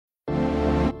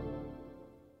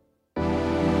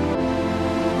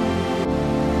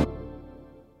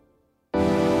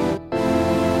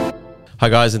Hi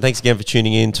guys, and thanks again for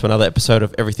tuning in to another episode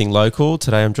of Everything Local.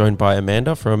 Today I'm joined by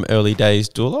Amanda from Early Days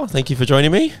Doula. Thank you for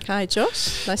joining me. Hi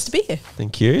Josh, nice to be here.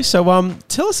 Thank you. So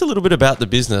tell us a little bit about the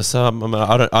business.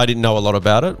 I didn't know a lot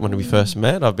about it when we first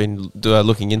met. I've been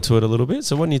looking into it a little bit.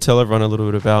 So why don't you tell everyone a little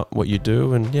bit about what you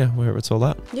do and where it's all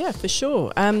at? Yeah, for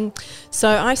sure. So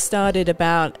I started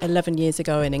about 11 years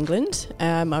ago in England.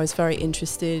 I was very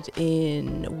interested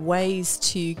in ways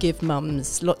to give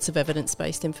mums lots of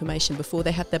evidence-based information before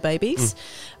they had their babies.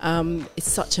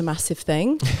 It's such a massive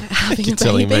thing, having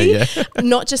a baby,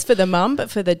 not just for the mum,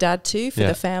 but for the dad too, for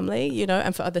the family,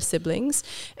 and for other siblings.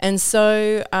 And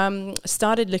so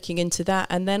started looking into that.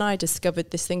 And then I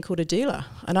discovered this thing called a doula.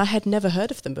 And I had never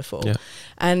heard of them before. Yeah.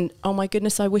 And oh my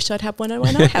goodness, I wish I'd had one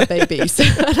when I had babies.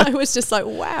 And I was just like,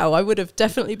 wow, I would have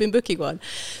definitely been booking one.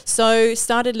 So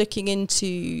started looking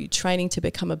into training to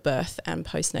become a birth and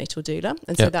postnatal doula.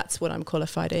 And so that's what I'm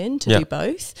qualified in, to do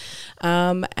both.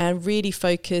 And really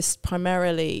focused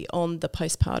primarily on the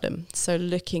postpartum. So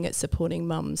looking at supporting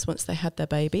mums once they had their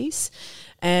babies.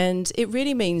 And it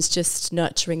really means just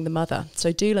nurturing the mother.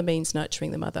 So doula means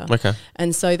nurturing the mother. Okay.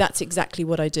 And so that's exactly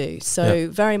what I do. So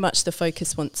very much the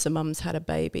focus once a mum's had a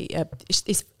baby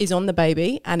is on the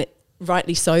baby, and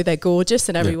rightly so, they're gorgeous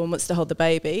and everyone wants to hold the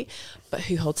baby, but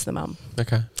who holds the mum?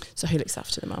 Okay. So who looks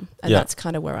after the mum? And that's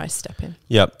kind of where I step in.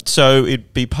 Yeah. So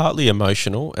it'd be partly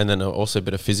emotional and then also a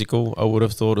bit of physical, I would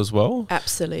have thought as well.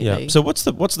 Absolutely. Yeah. So what's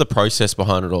the process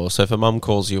behind it all? So if a mum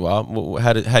calls you up,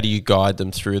 how do you guide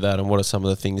them through that, and what are some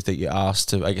of the things that you ask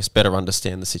to, I guess, better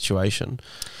understand the situation?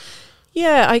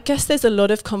 Yeah, I guess there's a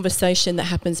lot of conversation that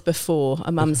happens before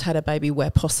a mum's had a baby where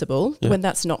possible. Yeah. When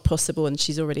that's not possible and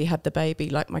she's already had the baby,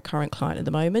 like my current client at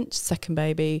the moment, second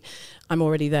baby, I'm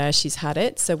already there, she's had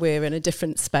it. So we're in a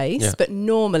different space. Yeah. But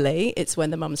normally it's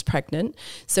when the mum's pregnant.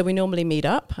 So we normally meet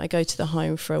up. I go to the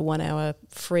home for a 1 hour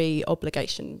free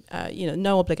obligation,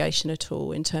 no obligation at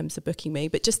all in terms of booking me,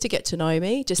 but just to get to know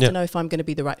me, just to know if I'm going to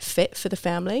be the right fit for the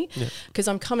family. Because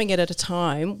I'm coming in at a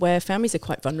time where families are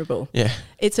quite vulnerable. Yeah.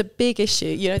 It's a big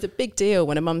issue. It's a big deal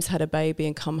when a mum's had a baby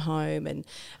and come home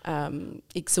and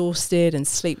exhausted and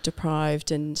sleep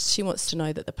deprived, and she wants to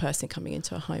know that the person coming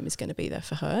into her home is going to be there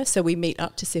for her. So we meet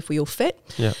up to see if we all fit.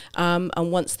 Yeah.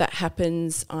 And once that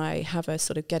happens, I have a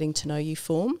sort of getting to know you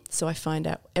form. So I find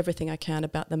out everything I can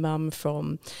about the mum,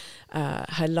 from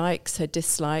her likes, her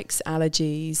dislikes,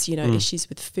 allergies, issues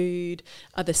with food,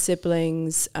 other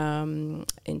siblings,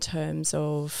 in terms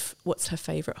of what's her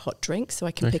favourite hot drink, so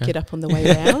I can pick it up on the way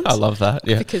around. I love that,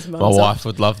 yeah. Because my wife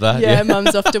would love that. Yeah,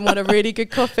 mums often want a really good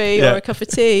coffee or a cup of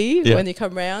tea when you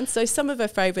come round. So some of her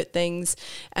favourite things,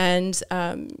 and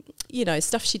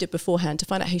stuff she did beforehand to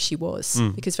find out who she was,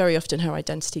 because very often her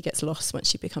identity gets lost once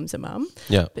she becomes a mum.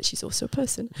 Yeah. But she's also a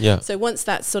person. Yeah. So once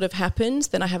that sort of happens,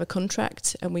 then I have a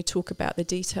contract and we talk about the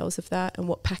details of that and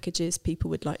what packages people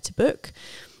would like to book.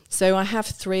 So I have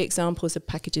 3 examples of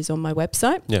packages on my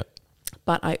website. Yeah.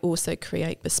 But I also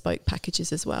create bespoke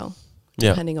packages as well,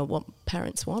 depending on what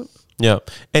parents want. Yeah.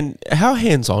 And how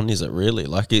hands-on is it really?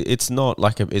 Like, it's not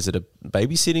like is it a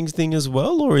babysitting thing as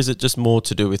well, or is it just more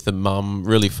to do with the mum,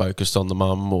 really focused on the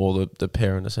mum or the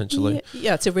parent essentially?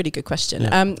 Yeah, it's a really good question.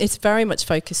 Yeah. It's very much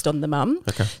focused on the mum.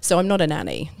 Okay. So I'm not a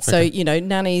nanny. So,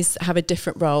 nannies have a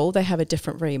different role. They have a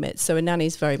different remit. So a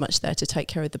nanny's very much there to take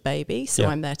care of the baby. So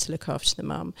I'm there to look after the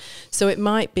mum. So it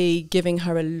might be giving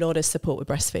her a lot of support with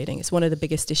breastfeeding. It's one of the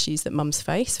biggest issues that mums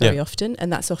face very often,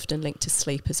 and that's often linked to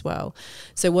sleep as well.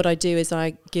 So what I do is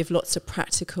I give lots of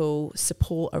practical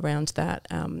support around that.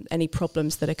 Any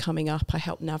problems that are coming up, I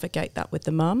help navigate that with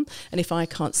the mum. And if I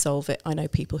can't solve it, I know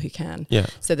people who can. Yeah.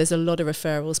 So there's a lot of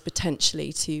referrals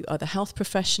potentially to other health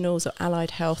professionals or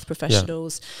allied health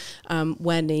professionals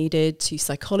where needed, to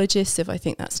psychologists if I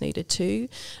think that's needed too.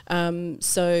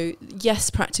 So yes,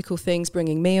 practical things,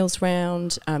 bringing meals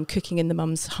round, cooking in the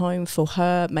mum's home for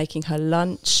her, making her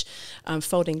lunch,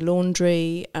 folding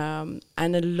laundry, and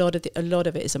a lot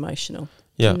of it is emotional.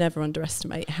 Yeah. Never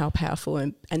underestimate how powerful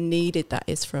and needed that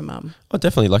is for a mum. Oh,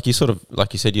 definitely. Like you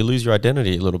said, you lose your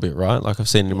identity a little bit, right? Like I've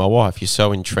seen it in my wife. You're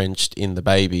so entrenched in the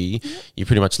baby, you're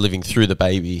pretty much living through the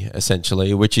baby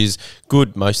essentially, which is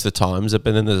good most of the times.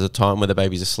 But then there's a time where the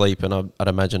baby's asleep, and I'd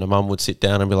imagine a mum would sit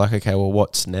down and be like, okay, well,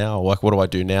 what's now? Like, what do I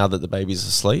do now that the baby's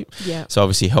asleep? Yeah. So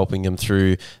obviously helping them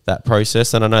through that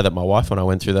process. And I know that my wife and I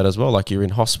went through that as well. Like, you're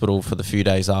in hospital for the few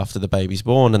days after the baby's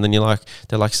born, and then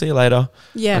they're like, see you later.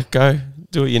 Yeah. Like, go.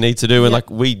 Do what you need to do. And like,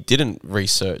 we didn't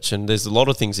research, and there's a lot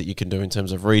of things that you can do in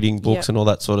terms of reading books and all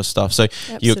that sort of stuff. So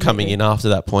you're coming in after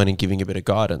that point and giving a bit of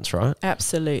guidance, right?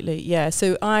 Absolutely. Yeah.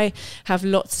 So I have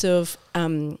lots of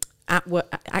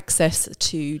access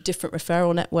to different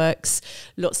referral networks,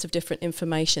 lots of different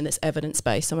information that's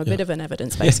evidence-based. I'm a bit of an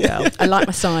evidence-based girl. I like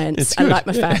my science. I like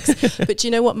my facts. But do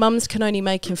you know what? Mums can only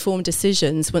make informed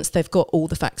decisions once they've got all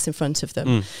the facts in front of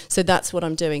them. So that's what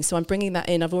I'm doing. So I'm bringing that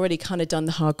in. I've already kind of done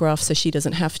the hard graft so she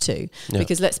doesn't have to.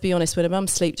 Because let's be honest, when a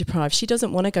mum's sleep deprived, she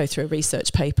doesn't want to go through a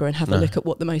research paper and have a look at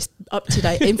what the most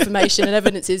up-to-date information and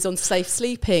evidence is on safe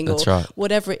sleeping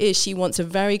whatever it is. She wants a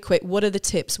very quick, what are the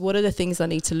tips? What are the things I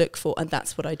need to look for? And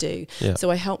that's what I do.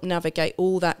 So I help navigate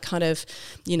all that kind of,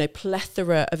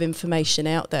 plethora of information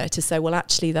out there to say, well,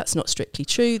 actually, that's not strictly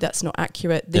true. That's not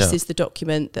accurate. This is the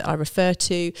document that I refer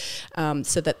to,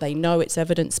 so that they know it's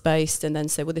evidence-based, and then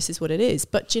say, well, this is what it is.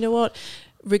 But do you know what?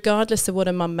 Regardless of what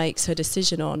a mum makes her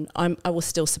decision on, I will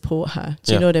still support her.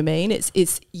 Do you know what I mean?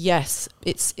 It's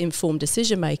informed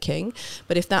decision making,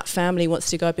 but if that family wants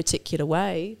to go a particular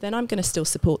way, then I'm going to still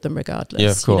support them regardless.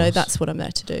 Yeah, of course. That's what I'm there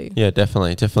to do. Yeah,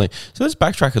 definitely. So let's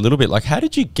backtrack a little bit. Like, how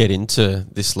did you get into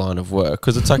this line of work?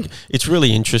 Because it's like it's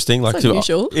really interesting. Like, it's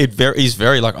unusual. It is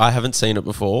very like I haven't seen it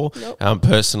before. Nope.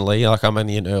 Personally, like I'm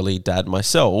only an early dad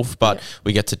myself, but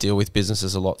we get to deal with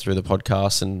businesses a lot through the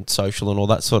podcast and social and all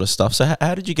that sort of stuff. So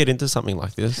how did you get into something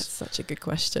like this? That's such a good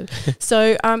question.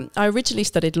 So I originally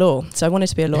studied law, so I wanted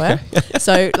to be a lawyer.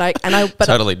 So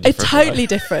totally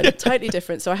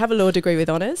different. So I have a law degree with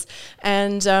honours,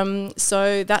 and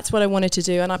so that's what I wanted to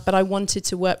do. But I wanted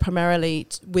to work primarily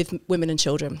with women and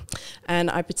children, and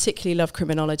I particularly love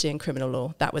criminology and criminal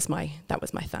law. That was my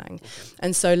thing,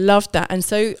 and so loved that. And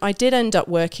so I did end up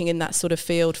working in that sort of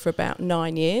field for about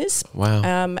 9 years. Wow.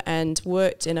 And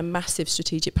worked in a massive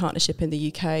strategic partnership in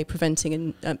the UK, preventing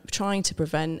and trying to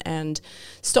prevent and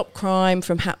stop crime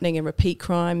from happening and repeat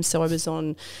crime. So I was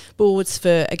on boards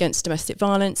for against domestic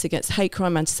violence, against hate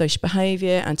crime, antisocial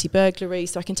behaviour, anti-burglary.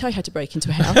 So I can tell you how to break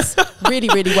into a house really,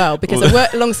 really well, because I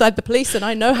work alongside the police and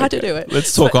I know how to do it.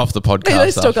 Let's talk off the podcast.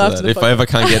 Let's talk after that. If I ever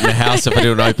can't get in a house, if I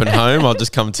do an open home, I'll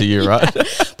just come to you, right?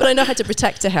 But I know how to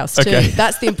protect a house too.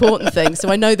 That's the important thing. So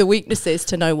I know the weaknesses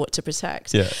to know what to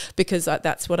protect. Because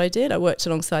that's what I did. I worked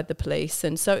alongside the police,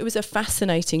 and so it was a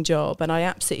fascinating job, and I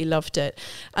absolutely loved it.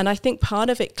 And I think part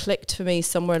of it clicked for me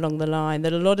somewhere along the line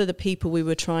that a lot of the people we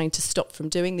were trying to stop from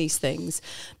doing these things,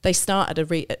 they start at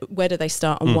where do they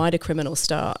start and why do criminals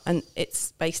start? And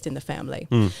it's based in the family.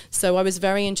 So I was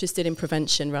very interested in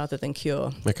prevention rather than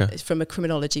cure from a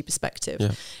criminology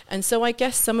perspective. And so I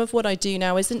guess some of what I do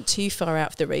now isn't too far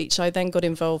out of the reach. I then got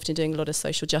involved in doing a lot of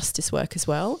social justice work as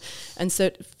well. And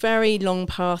so very long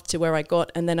path to where I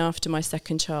got. And then after my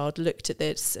second child, looked at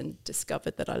this and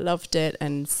discovered that I loved it,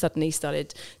 and suddenly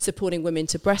started supporting women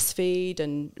to breastfeed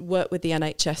and work with the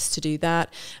NHS to do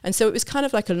that. And so it was kind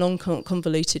of like a long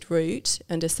convoluted route,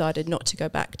 and decided not to go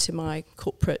back to my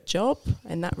corporate job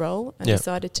in that role, and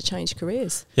decided to change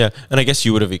careers. Yeah. And I guess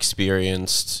you would have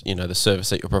experienced, the service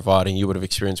that you're providing, you would have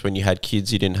experienced when you had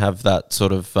kids, you didn't have that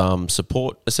sort of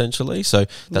support essentially. So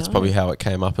that's probably how it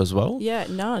came up as well. Yeah,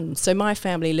 none. So my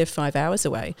family lived 5 hours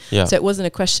away. So it wasn't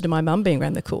a question of my mum being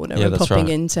around the corner and popping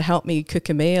in to help me cook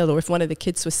a meal, or if one of the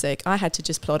kids was sick, I had to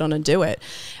just plod on and do it.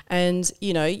 And,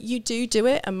 you do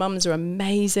it, and mums are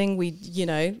amazing.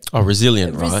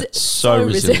 Resilient, right? So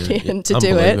resilient to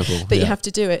do it, that you have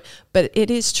to do it. But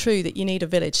it is true that you need a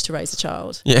village to raise a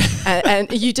child. Yeah.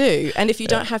 and you do. And if you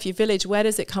don't have your village, where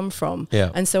does it come from?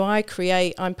 Yeah. And so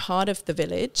I'm part of the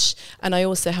village, and I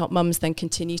also help mums then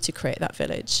continue to create that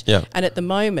village. Yeah. And at the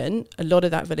moment, a lot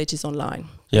of that village is online.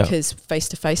 Because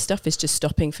face-to-face stuff is just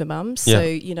stopping for mums. So,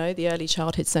 the early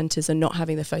childhood centres are not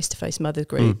having the face-to-face mother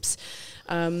groups.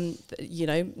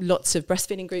 Lots of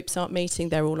breastfeeding groups aren't meeting.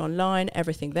 They're all online.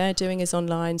 Everything they're doing is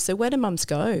online. So where do mums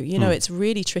go? It's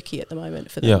really tricky at the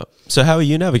moment for them. Yeah. So how are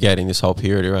you navigating this whole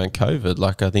period around COVID?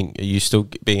 Like, I think, are you still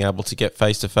being able to get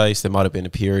face-to-face? There might have been a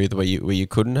period where you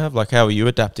couldn't have. Like, how are you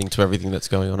adapting to everything that's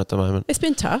going on at the moment? It's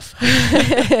been tough.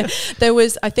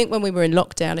 I think when we were in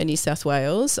lockdown in New South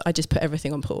Wales, I just put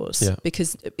everything on pause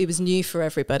because it was new for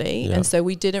everybody. And so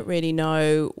we didn't really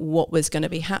know what was going to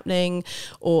be happening,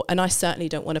 and I certainly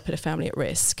don't want to put a family at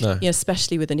risk,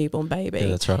 especially with a newborn baby. Yeah,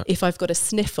 that's right. If I've got a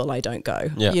sniffle, I don't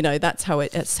go. Yeah. That's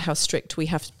how strict we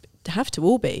have to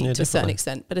all be to a certain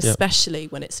extent, but especially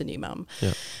when it's a new mum.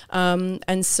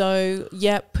 And so,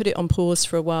 put it on pause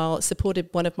for a while. Supported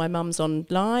one of my mums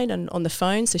online and on the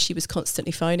phone, so she was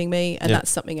constantly phoning me, and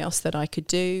that's something else that I could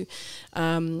do.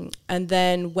 And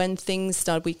then when things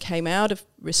started, we came out of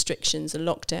restrictions and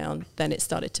lockdown, then it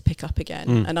started to pick up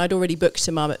again. And I'd already booked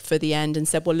a mum for the end and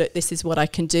said, well, look, this is what I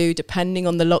can do depending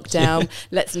on the lockdown.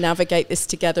 Let's navigate this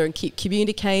together and keep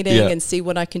communicating and see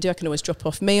what I can do. I can always drop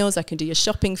off meals. I can do your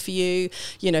shopping for you.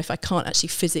 You know, if I can't actually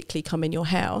physically come in your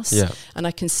house, and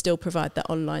I can still provide that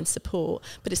online support,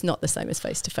 but it's not the same as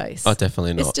face to face. Oh,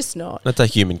 definitely not. It's just not. That's a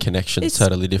human connection. It's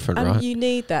totally different, right? You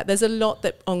need that. There's a lot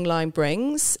that online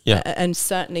brings, and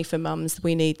certainly for mums,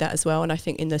 we need that as well. And I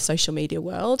think in the social media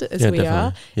world, as we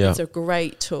are, it's a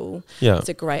great tool. It's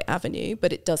a great avenue,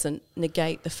 but it doesn't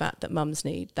negate the fact that mums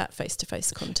need that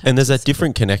face-to-face contact. And there's that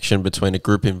different connection between a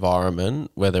group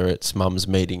environment, whether it's mums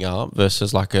meeting up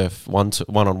versus like a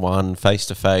one-on-one,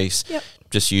 face-to-face.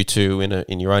 Just you two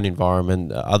in your own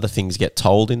environment. Other things get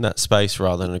told in that space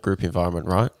rather than a group environment,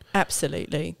 right?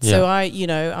 Absolutely. So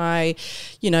I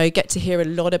get to hear a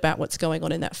lot about what's going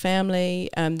on in that family.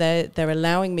 They're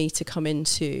allowing me to come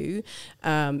into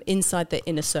inside the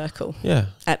inner circle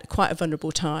at quite a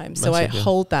vulnerable time. So I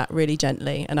hold that really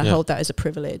gently, and I hold that as a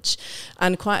privilege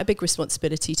and quite a big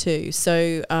responsibility too.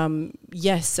 So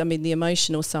yes, I mean, the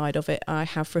emotional side of it, I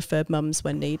have referred mums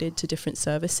when needed to different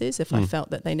services if I felt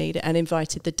that they need it, and invited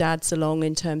the dads along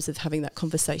in terms of having that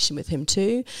conversation with him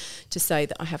too, to say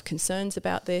that I have concerns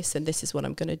about this and this is what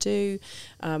I'm going to do,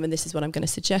 and this is what I'm going to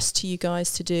suggest to you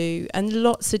guys to do, and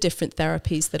lots of different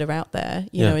therapies that are out there,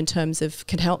 you know, in terms of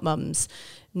can help mums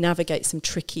navigate some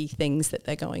tricky things that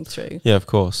they're going through. Yeah, of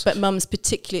course. But mums,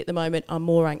 particularly at the moment, are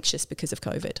more anxious because of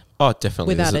COVID. Oh,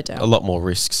 definitely. Without There's a doubt. a lot more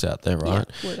risks out there, right?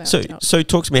 Yeah, so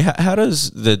talk to me. How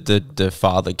does the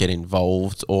father get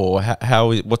involved, or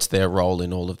what's their role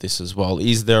in all of this as well?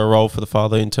 Is there a role for the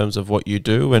father in terms of what you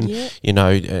do? And you know,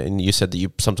 and you said that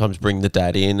you sometimes bring the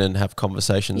dad in and have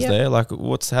conversations there. Like,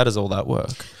 how does all that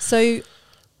work? So,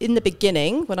 in the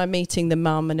beginning, when I'm meeting the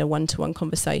mum in a one-to-one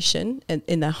conversation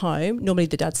in their home, normally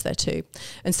the dad's there too.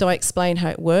 And so I explain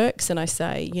how it works, and I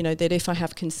say, you know, that if I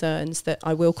have concerns that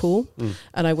I will call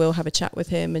and I will have a chat with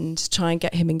him and try and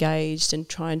get him engaged and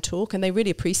try and talk. And they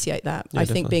really appreciate that, I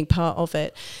think, being part of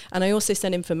it. And I also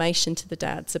send information to the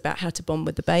dads about how to bond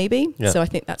with the baby. So I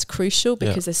think that's crucial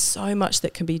because there's so much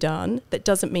that can be done. That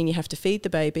doesn't mean you have to feed the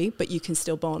baby, but you can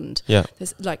still bond.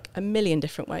 There's like a million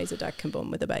different ways a dad can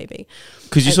bond with a baby.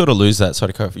 Because you sort of lose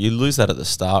that, you lose that at the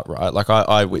start, right? Like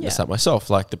I witnessed that myself,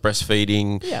 like the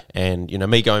breastfeeding and, you know,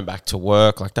 me going back to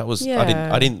work, like that was,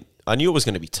 I knew it was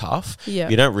going to be tough.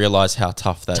 You don't realize how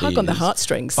tough that is. Tug on the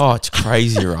heartstrings. Oh, it's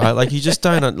crazy, right? Like you just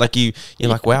don't, like you're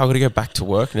like, wow, I've got to go back to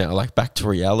work now, like back to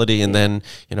reality. And then,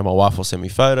 you know, my wife will send me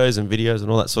photos and videos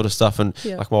and all that sort of stuff. And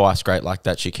like my wife's great like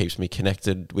that. She keeps me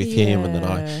connected with him, and then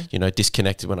I, you know,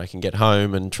 disconnected when I can get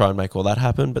home and try and make all that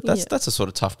happen. But that's a sort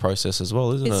of tough process as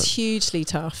well, isn't it? It's hugely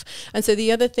tough. And so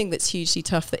the other thing that's hugely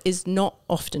tough that is not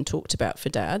often talked about for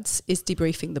dads is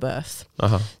debriefing the birth.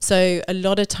 So a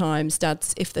lot of times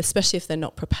dads, especially if they're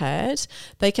not prepared,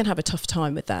 they can have a tough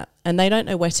time with that, and they don't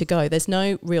know where to go. There's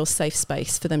no real safe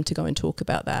space for them to go and talk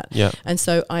about that. And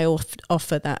so I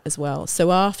offer that as well.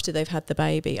 So after they've had the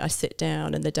baby, I sit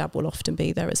down, and the dad will often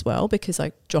be there as well, because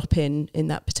I drop in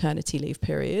that paternity leave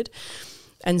period.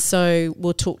 And so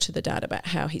we'll talk to the dad about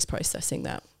how he's processing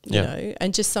that, you know,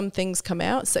 and just some things come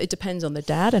out. So it depends on the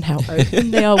dad and how open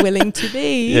they are willing to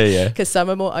be, because some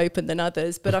are more open than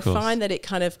others. But I find that it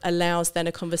kind of allows then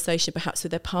a conversation perhaps with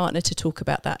their partner to talk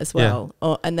about that as well.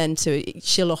 And then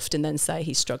she'll often then say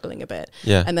he's struggling a bit.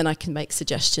 And then I can make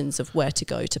suggestions of where to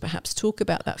go to perhaps talk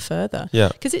about that further.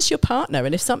 Because it's your partner.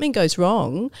 And if something goes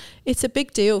wrong, it's a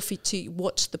big deal for you to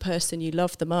watch the person you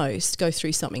love the most go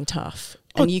through something tough.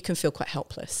 And you can feel quite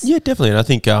helpless. Yeah, definitely. And I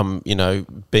think, you know,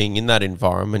 being in that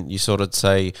environment, you sort of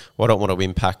say, well, I don't want to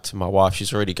impact my wife.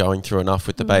 She's already going through enough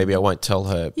with the baby. I won't tell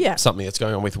her something that's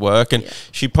going on with work. And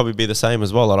she'd probably be the same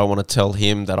as well. I don't want to tell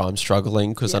him that I'm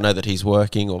struggling because I know that he's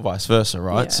working, or vice versa,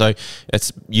 right? So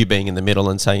it's you being in the middle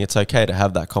and saying it's okay to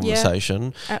have that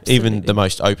conversation. Even the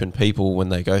most open people, when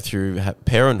they go through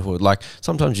parenthood, like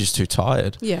sometimes you're just too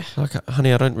tired. Like,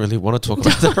 honey, I don't really want to talk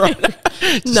about that right now.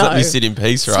 Just let me sit in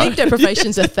peace, right? Sleep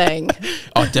deprivation's a thing.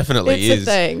 Oh, it definitely it's is.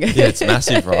 A thing. Yeah, it's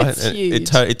massive, right? It's huge.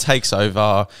 It takes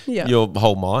over your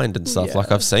whole mind and stuff.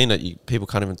 Like I've seen it. People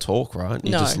can't even talk, right?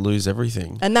 You just lose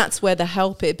everything. And that's where the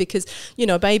help is, because, you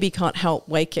know, a baby can't help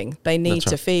waking. They need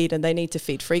to feed, and they need to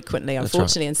feed frequently,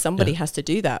 unfortunately. And somebody has to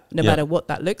do that, no matter what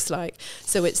that looks like.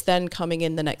 So it's then coming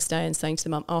in the next day and saying to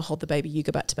the mum, I'll hold the baby, you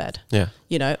go back to bed.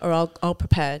 You know, or I'll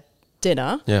prepare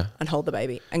dinner and hold the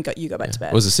baby and you go back to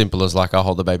bed. It was as simple as like, I'll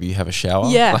hold the baby, you have a shower.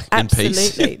 Like,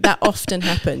 absolutely. In peace. That often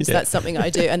happens. That's something I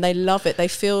do, and they love it. They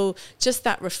feel just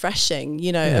that refreshing,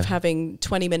 you know, of having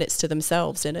 20 minutes to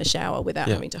themselves in a shower without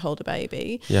having to hold a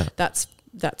baby. That's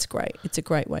that's great. It's a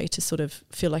great way to sort of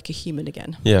feel like a human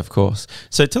again. Yeah, of course.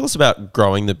 So tell us about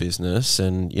growing the business,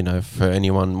 and for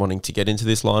anyone wanting to get into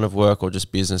this line of work or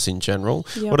just business in general,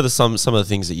 what are some of the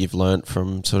things that you've learned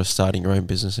from sort of starting your own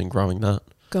business and growing that?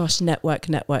 Gosh, network.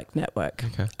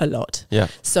 Okay. A lot. Yeah.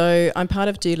 So I'm part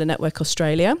of Doula Network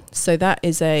Australia. So that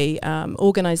is a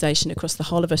organisation across the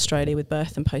whole of Australia with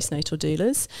birth and postnatal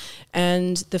doulas.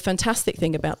 And the fantastic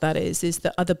thing about that is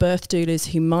that other birth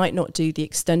doulas who might not do the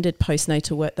extended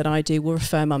postnatal work that I do will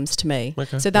refer mums to me.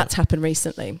 Okay. So that's happened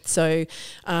recently. So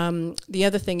the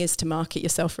other thing is to market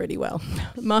yourself really well.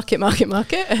 Market.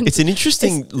 And it's an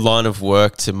interesting line of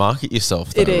work to market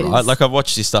yourself, though, it is. right? Like, I've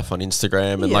watched your stuff on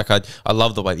Instagram, and Yeah. I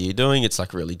love the way that you're doing. It's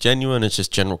like really genuine. It's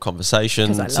just general conversation.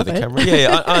 'Cause I love it. Camera.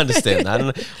 Yeah, I understand that,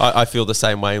 and I feel the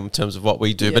same way in terms of what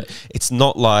we do. Yeah. But it's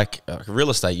not like real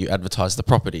estate. You advertise the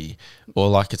property, or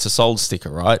like it's a sold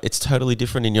sticker, right? It's totally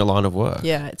different in your line of work.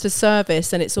 Yeah, it's a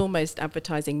service, and it's almost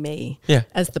advertising me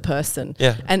as the person.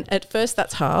 Yeah. And at first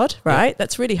that's hard, right? Yeah.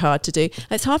 That's really hard to do.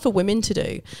 And it's hard for women to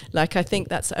do. Like, I think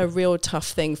that's a real tough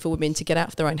thing for women to get out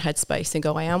of their own headspace and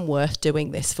go, I am worth doing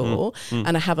this for,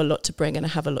 and I have a lot to bring and I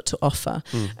have a lot to offer.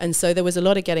 And so there was a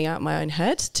lot of getting out of my own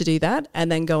head to do that, and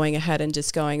then going ahead and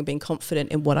just going and being confident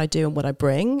in what I do and what I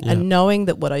bring, and knowing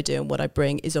that what I do and what I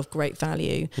bring is of great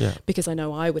value, because I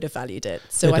know I would have valued it.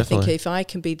 So I think if I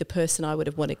can be the person I would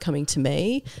have wanted coming to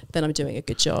me, then I'm doing a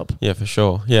good job. Yeah, for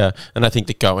sure. Yeah. And I think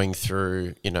that going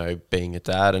through, being a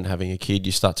dad and having a kid,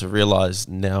 you start to realize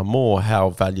now more how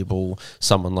valuable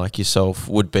someone like yourself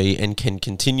would be and can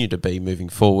continue to be moving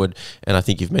forward. And I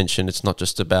think you've mentioned it's not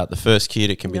just about the first kid,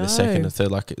 it can be the second and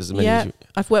third, like as many as you...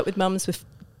 I've worked with mums with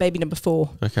baby number 4.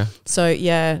 Okay. So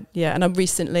and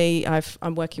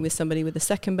I'm working with somebody with a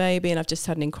second baby, and I've just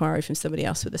had an inquiry from somebody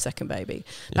else with a second baby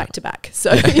back to back.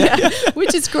 So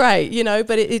which is great,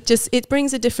 but it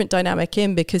brings a different dynamic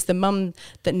in, because the mum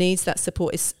that needs that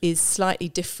support is slightly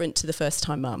different to the first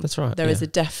time mum. That's right. There is a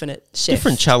definite shift.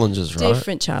 Different challenges, right?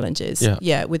 Different challenges.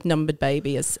 Yeah, with numbered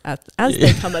baby as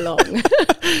they come along.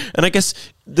 And I guess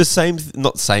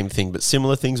not same thing, but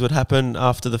similar things would happen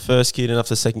after the first kid and after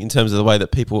the second, in terms of the way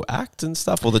that people act and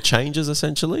stuff, or the changes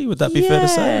essentially. Would that be fair to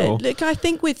say? Or? Look, I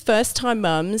think with first time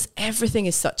mums, everything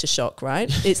is such a shock, right?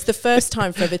 It's the first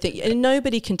time for everything, and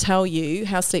nobody can tell you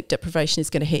how sleep deprivation is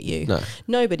going to hit you. No.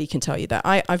 Nobody can tell you that.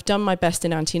 I've done my best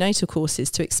in antenatal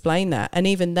courses to explain that, and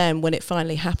even then, when it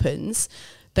finally happens,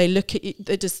 they look at you,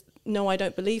 they just, no, I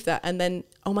don't believe that. And then,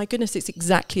 oh my goodness, it's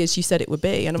exactly as you said it would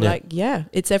be. And I'm like,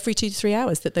 it's every 2 to 3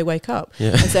 hours that they wake up.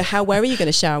 Yeah. And so where are you going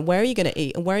to shower? And where are you going to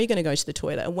eat? And where are you going to go to the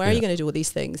toilet? And where are you going to do all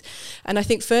these things? And I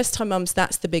think first time mums,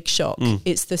 that's the big shock.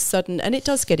 It's the sudden, and it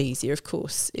does get easier, of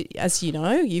course. As you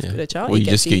know, you've got a child. Well, you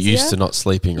just get used to not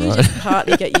sleeping, right? You just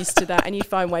partly get used to that, and you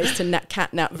find ways to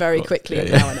cat nap very quickly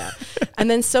an hour nap.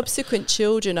 And then subsequent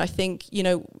children, I think,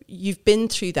 you've been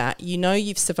through that.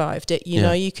 You've survived it. You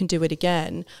know you can do it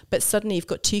again. But suddenly you've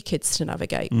got 2 kids to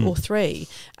navigate, or 3.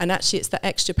 And actually it's that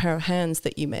extra pair of hands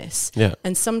that you miss. Yeah.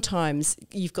 And sometimes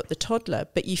you've got the toddler,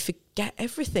 but you forget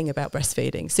everything about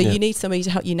breastfeeding. So you need somebody to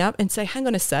help you nap and say, hang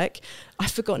on a sec,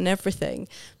 I've forgotten everything.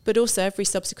 But also every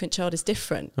subsequent child is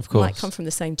different. Of course. Might come from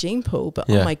the same gene pool, but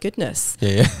oh my goodness.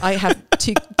 Yeah. I have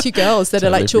two girls that are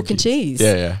like chalk and cheese.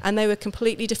 Yeah. And they were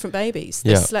completely different babies.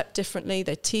 They slept differently,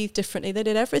 they teethed differently, they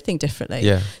did everything differently.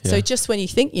 Yeah. So just when you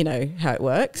think you know how it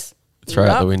works, throw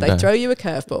out the window. They throw you a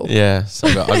curveball. Yeah, so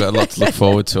I've got a lot to look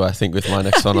forward to, I think, with my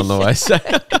next one on the way. So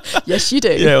yes, you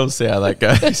do. Yeah, we'll see how that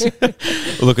goes.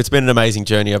 Well, look, it's been an amazing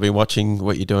journey. I've been watching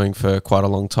what you're doing for quite a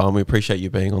long time. We appreciate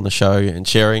you being on the show and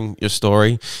sharing your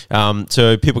story.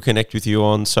 So people connect with you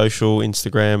on social,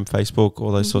 Instagram, Facebook,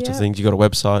 all those sorts of things. You got a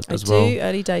website as well?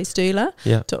 I do,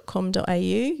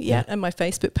 earlydaysdoula.com.au. Yeah, and my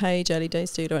Facebook page, Early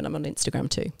Days Doula, and I'm on Instagram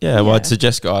too. Yeah, well, I'd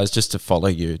suggest, guys, just to follow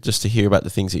you, just to hear about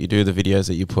the things that you do, the videos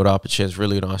that you put up. It shares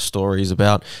really nice stories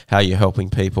about how you're helping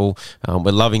people.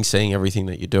 We're loving seeing everything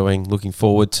that you're doing. Looking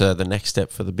forward to the next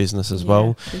step for the business as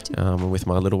well. And with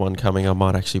my little one coming, I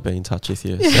might actually be in touch with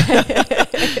you. So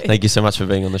thank you so much for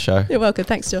being on the show. You're welcome.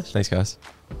 Thanks, Josh. Thanks, guys.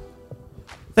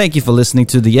 Thank you for listening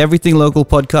to the Everything Local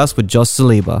podcast with Josh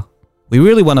Saliba. We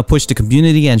really want to push the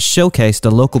community and showcase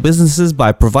the local businesses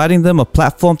by providing them a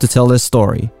platform to tell their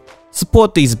story.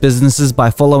 Support these businesses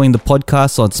by following the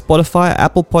podcast on Spotify,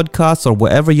 Apple Podcasts, or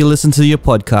wherever you listen to your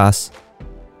podcasts.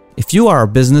 If you are a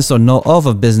business or know of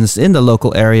a business in the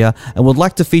local area and would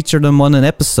like to feature them on an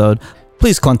episode,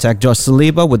 please contact Josh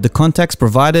Saliba with the contacts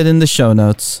provided in the show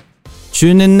notes.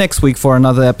 Tune in next week for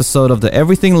another episode of the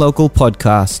Everything Local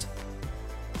podcast.